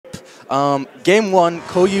Game 1,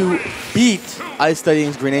 Koyu beat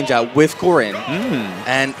iStudying's Greninja with Corrin.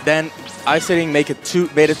 And then iStudying made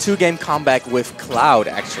a 2-game comeback with Cloud,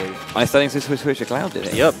 actually. iStudying switched to Cloud, did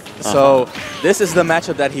it? Yep. So this is the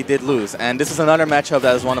matchup that he did lose. And this is another matchup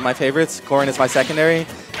that is one of my favorites. Corrin is my secondary.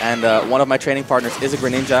 And one of my training partners is a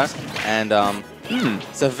Greninja. And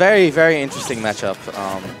it's a very, very interesting matchup.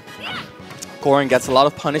 Corrin gets a lot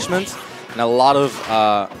of punishment and a lot of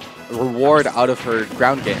reward out of her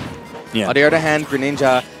ground game. Yeah. On the other hand,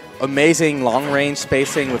 Greninja, amazing long-range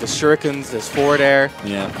spacing with the shurikens, his forward air.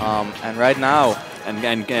 Yeah. And right now... And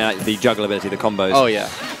the juggle ability, the combos. Oh, yeah.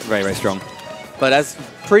 Very, very strong. But that's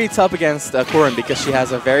pretty tough against Corrin because she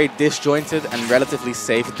has a very disjointed and relatively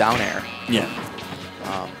safe down air. Yeah.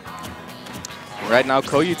 Right now,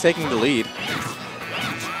 Koyu taking the lead.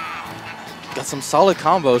 Got some solid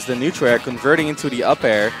combos, the neutral air converting into the up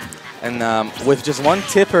air. And with just one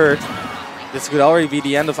tipper, this could already be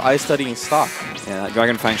the end of iStudying stock. Yeah, that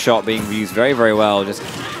Dragon Fang shot being used very, very well. Just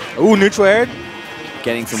neutral air.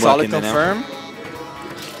 Getting some solid work in there now.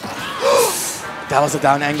 That was a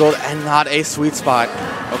down angle and not a sweet spot.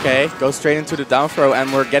 Okay, go straight into the down throw,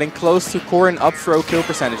 and we're getting close to Corrin up throw kill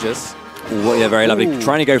percentages. Ooh, yeah, very lovely.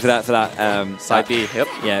 Trying to go for that side B. Yep.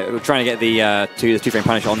 Yeah, we're trying to get the two-frame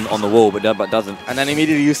punish on the wall, but doesn't. And then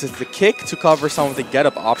immediately uses the kick to cover some of the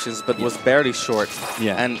get-up options, but was barely short.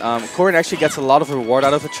 Yeah. And Corrin actually gets a lot of reward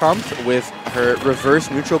out of the chomp with her reverse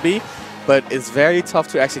neutral B, but it's very tough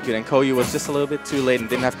to execute. And Koyu was just a little bit too late and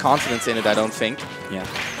didn't have confidence in it, I don't think. Yeah.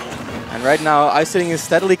 And right now, iStudying is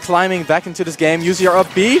steadily climbing back into this game. Use your up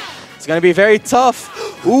B. It's going to be very tough.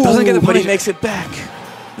 Ooh, doesn't get the but he punish. makes it back.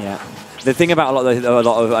 Yeah. The thing about a lot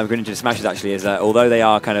of Greninja smashes actually is that although they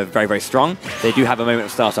are kind of very, very strong, they do have a moment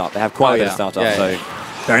of startup. They have quite a bit of startup. So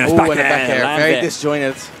very nice back air. Very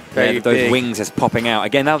disjointed. Very those big. wings just popping out.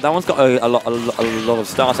 Again, that one's got a lot of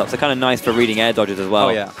startups. They're kind of nice for reading air dodges as well.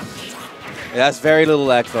 Oh yeah. It has very little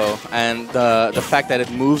lag though, and the fact that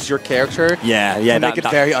it moves your character can make it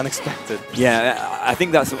very unexpected. Yeah, I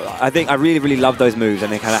think I really, really love those moves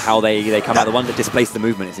and kind of how they come out. The ones that displace the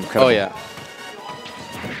movement is incredible. Oh yeah.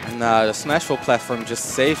 And the Smashville platform just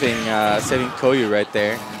saving Koyu right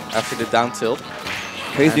there after the down tilt.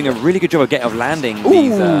 Koyu's doing a really good job of landing.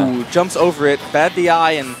 Ooh, jumps over it, bad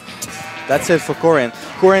DI, and that's it for Corrin.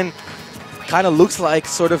 Corrin kind of looks like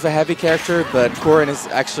sort of a heavy character, but Corrin is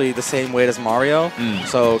actually the same weight as Mario,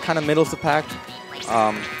 so kind of middle of the pack.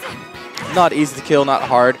 Not easy to kill, not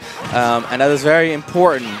hard, and that is very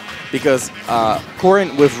important because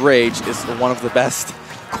Corrin with Rage is one of the best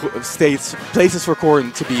places for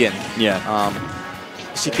Corrin to be in. Yeah.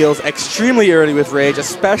 She kills extremely early with Rage,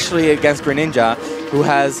 especially against Greninja, who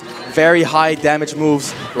has very high damage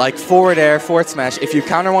moves like forward air, forward smash. If you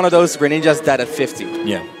counter one of those, Greninja's dead at 50.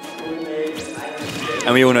 Yeah.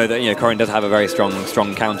 And we all know that Corrin does have a very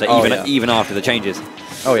strong counter, even after the changes.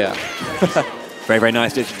 Oh yeah. Very, very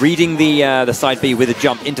nice. Just reading the side B with a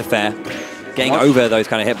jump into fair, getting over those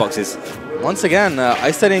kind of hitboxes. Once again,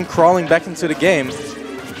 iStudying crawling back into the game,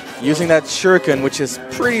 using that shuriken, which is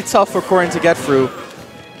pretty tough for Corrin to get through.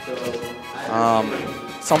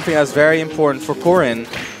 Something that's very important for Corrin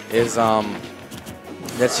is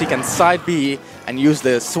that she can side B and use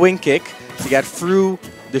the swing kick to get through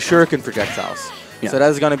the shuriken projectiles. Yeah. So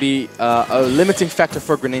that is going to be a limiting factor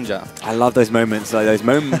for Greninja. I love those moments, like those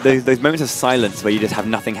moments of silence where you just have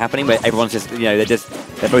nothing happening, but everyone's just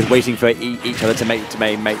they're both waiting for each other to make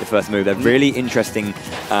the first move. They're really interesting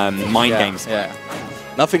mind games. Yeah.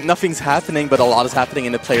 Nothing's happening, but a lot is happening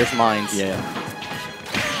in the players' minds. Yeah.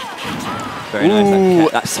 Very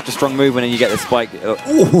nice. That's such a strong move when you get the spike.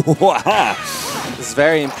 This is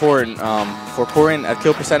very important for Corrin at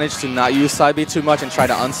kill percentage to not use side B too much and try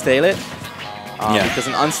to unstale it. Because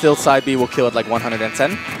an unstilled side B will kill at like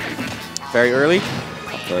 110 very early.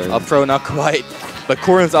 Up throw not quite. But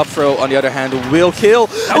Corrin's up throw, on the other hand, will kill.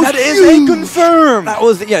 That is a confirm! That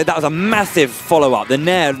was a massive follow-up. The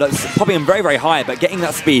Nair popping him very, very high, but getting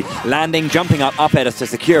that speed, landing, jumping up air to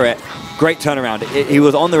secure it. Great turnaround. He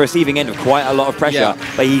was on the receiving end of quite a lot of pressure,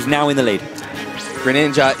 but he's now in the lead.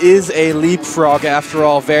 Greninja is a leapfrog after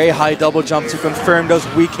all. Very high double jump to confirm those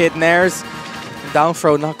weak hit Nairs. Down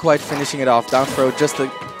throw not quite finishing it off. Down throw just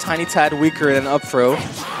a tiny tad weaker than up throw.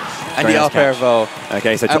 And the up air though.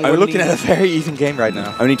 Okay, so we're looking at a very even game right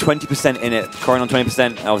now. Only 20% in it. Corrin on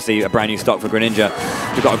 20%. Obviously, a brand new stock for Greninja.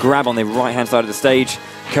 We've got a grab on the right-hand side of the stage.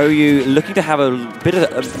 Koyu looking to have a bit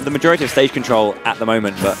of the majority of stage control at the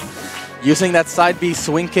moment, but using that side B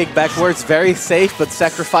swing kick backwards, very safe, but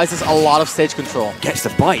sacrifices a lot of stage control. Gets the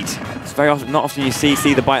bite. It's very often, not often you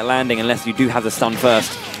see the bite landing unless you do have the stun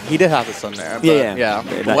first. He did have the stun there. But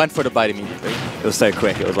yeah. Went for the bite immediately. It was so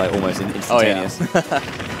quick. It was like almost instantaneous. Oh, yeah.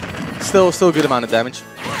 still a good amount of damage.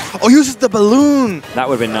 Oh, uses the balloon! That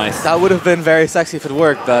would have been nice. That would have been very sexy if it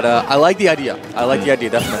worked, but I like the idea. I like the idea,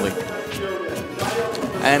 definitely.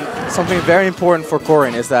 And something very important for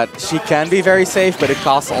Corrin is that she can be very safe, but it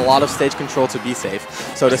costs a lot of stage control to be safe.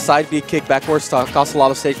 So the side B kick backwards costs a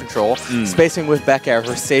lot of stage control. Spacing with back air,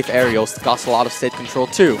 her safe aerials, costs a lot of stage control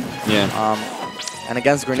too. Yeah. And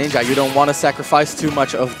against Greninja, you don't want to sacrifice too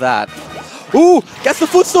much of that. Ooh, gets the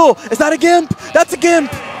footstool! Is that a Gimp? That's a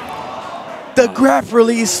Gimp! The grab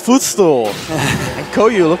release footstool. And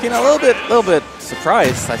Koyu looking a little bit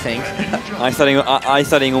surprised, I think.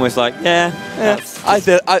 iStudying almost like, yeah. I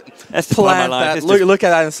That's planned that. Look at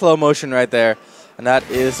that in slow motion right there. And that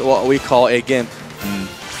is what we call a Gimp.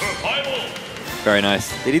 Very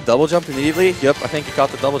nice. Did he double jump immediately? Yep, I think he caught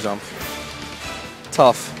the double jump.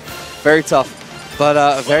 Tough. Very tough. But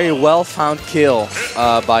a very well-found kill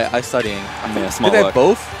by iStudying. Yeah, smart Did work. they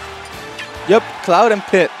both? Yep, Cloud and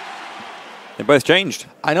Pit. They both changed.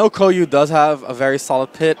 I know Koyu does have a very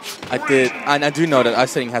solid Pit. I do know that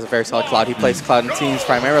iStudying has a very solid Cloud. He plays Cloud in teams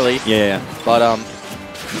primarily. Yeah. But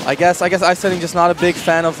I guess iStudying just not a big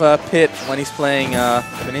fan of Pit when he's playing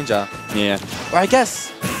Greninja. Yeah. Or I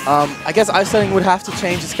guess iStudying would have to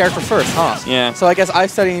change his character first, huh? Yeah. So I guess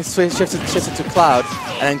iStudying shifted to Cloud,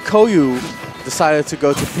 and then Koyu decided to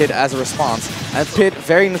go to Pit as a response. And Pit,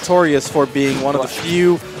 very notorious for being one of the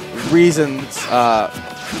few reasons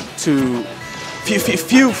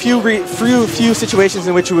few situations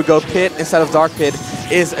in which you would go Pit instead of Dark Pit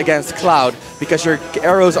is against Cloud, because your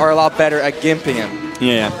arrows are a lot better at gimping him.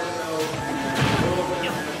 Yeah.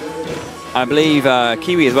 I believe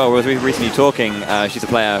Kiwi as well was recently talking. She's a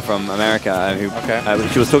player from America who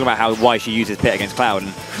she was talking about why she uses Pit against Cloud,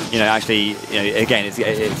 and actually again it's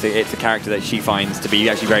a character that she finds to be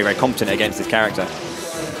actually very, very competent against this character,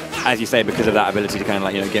 as you say, because of that ability to kind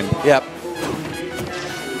of gimp. Yep.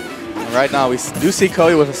 And right now we do see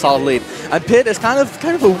Koyu with a solid lead, and Pit is kind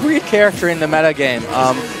of a weird character in the meta game.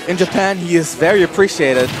 In Japan he is very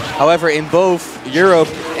appreciated. However, in both Europe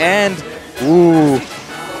and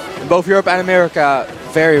America,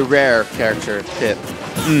 very rare character, Pit.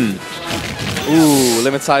 Ooh,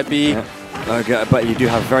 limit side B. Yeah. Okay, but you do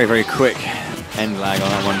have very, very quick end lag on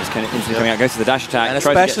that one. Just kind of instantly coming out, goes to the dash attack. And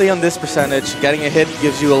especially on this percentage, getting a hit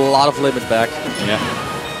gives you a lot of limit back. Yeah.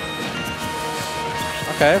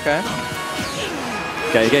 Okay.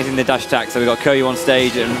 Okay, he's getting the dash attack, so we've got Koyu on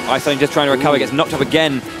stage, and iStudying just trying to recover, gets knocked up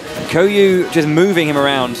again. Koyu just moving him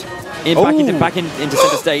around, back into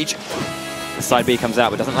center stage. Side B comes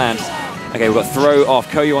out, but doesn't land. Okay, we've got throw off.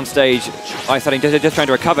 Koyu on stage. iStudying just trying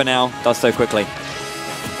to recover now. Does so quickly.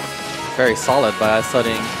 Very solid by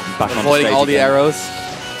iStudying. Back avoiding all the arrows.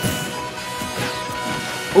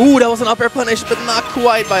 Ooh, that was an up air punish, but not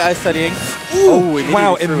quite by iStudying. Ooh,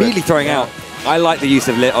 wow, immediately throwing out. I like the use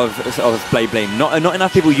of Blade Beam. Not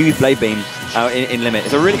enough people use Blade Beam in Limit.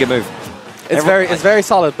 It's a really good move. It's very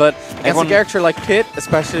solid, but against a character like Pit,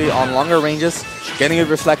 especially on longer ranges, getting it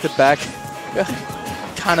reflected back,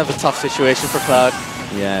 kind of a tough situation for Cloud.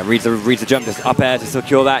 Yeah, reads the jump, just up air to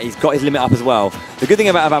secure that. He's got his limit up as well. The good thing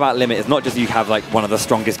about limit is not just you have like one of the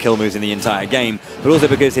strongest kill moves in the entire game, but also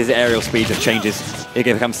because his aerial speed just changes, it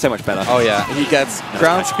becomes so much better. Oh yeah, he gets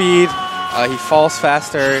ground speed, he falls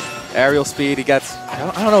faster, aerial speed. He gets I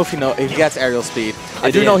don't know if he gets aerial speed.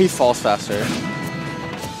 I do know he falls faster.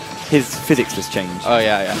 His physics just change. Oh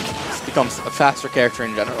yeah. He becomes a faster character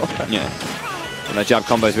in general. Yeah. And the jab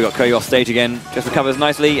combos, we've got Koyu off stage again. Just recovers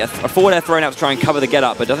nicely. A forward air thrown out to try and cover the get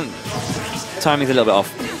up, but doesn't. Timing's a little bit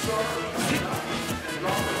off.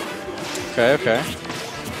 Okay.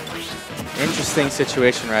 Interesting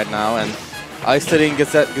situation right now, and iStudying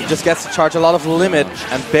just gets to charge a lot of limit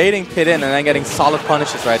and baiting Pit in and then getting solid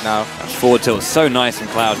punishes right now. Forward tilt, so nice from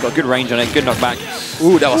Cloud. Got good range on it, good knockback.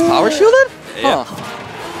 Ooh, that was power shielded? Yeah.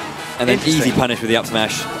 Huh. And then easy punish with the up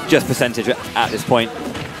smash. Just percentage at this point.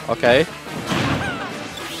 Okay.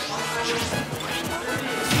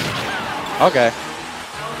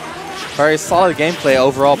 Very solid gameplay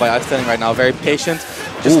overall by iStudying right now. Very patient,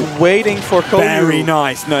 just waiting for Koyu. Very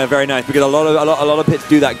nice. No, very nice, because a lot of Pits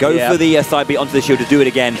do that. Go for the side beat onto the shield to do it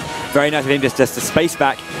again. Very nice of him just to space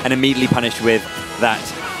back and immediately punish with that.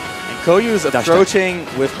 And Koyu's approaching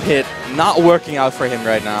with Pit not working out for him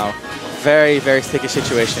right now. Very, very sticky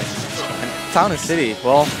situation. And Town and City,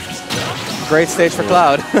 well, great stage for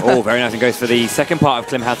Cloud. Oh, very nice, and goes for the second part of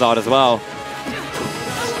Klim Hazard as well.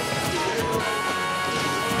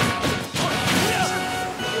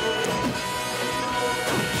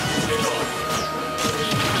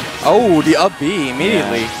 Oh, the up B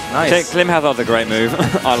immediately. Yeah. Nice. Klim Hazard's a great move.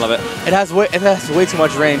 I love it. It has way too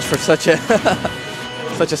much range for such a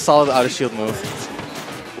such a solid out of shield move.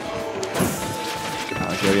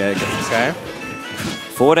 Okay.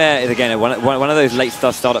 Forward air is again one of those late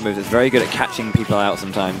startup moves that's very good at catching people out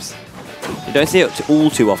sometimes. You don't see it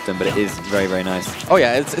all too often, but it is very, very nice. Oh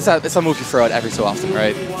yeah, it's a move you throw out every so often,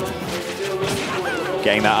 right?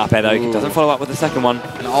 Getting that up air though, he doesn't follow up with the second one.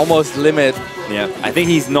 And almost limit. Yeah, I think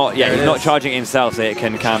he's not. Yeah, he's not charging himself, so it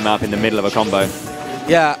can come up in the middle of a combo.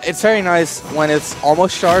 Yeah, it's very nice when it's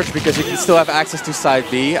almost charged because you can still have access to side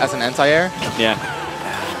B as an anti-air. Yeah.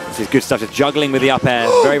 This is good stuff. Just juggling with the up air,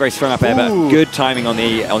 very, very strong up air, but good timing on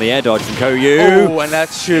the air dodge from Koyu. Oh, and that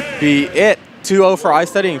should be it. 2-0 for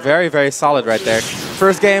iStudying. Very, very solid right there.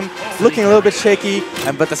 First game looking a little bit shaky,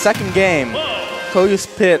 but the second game, Koyu's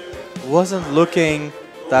pit wasn't looking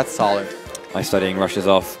that solid. iStudying rushes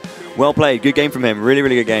off. Well played. Good game from him. Really,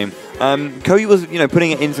 really good game. Koyu was,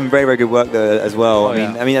 putting in some very, very good work there as well. Oh,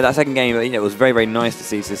 I mean, that second game, it was very, very nice to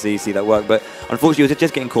see that work. But unfortunately, it was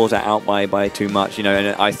just getting caught out by too much. And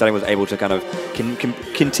iStudying was able to kind of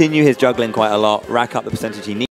continue his juggling quite a lot, rack up the percentage he needed.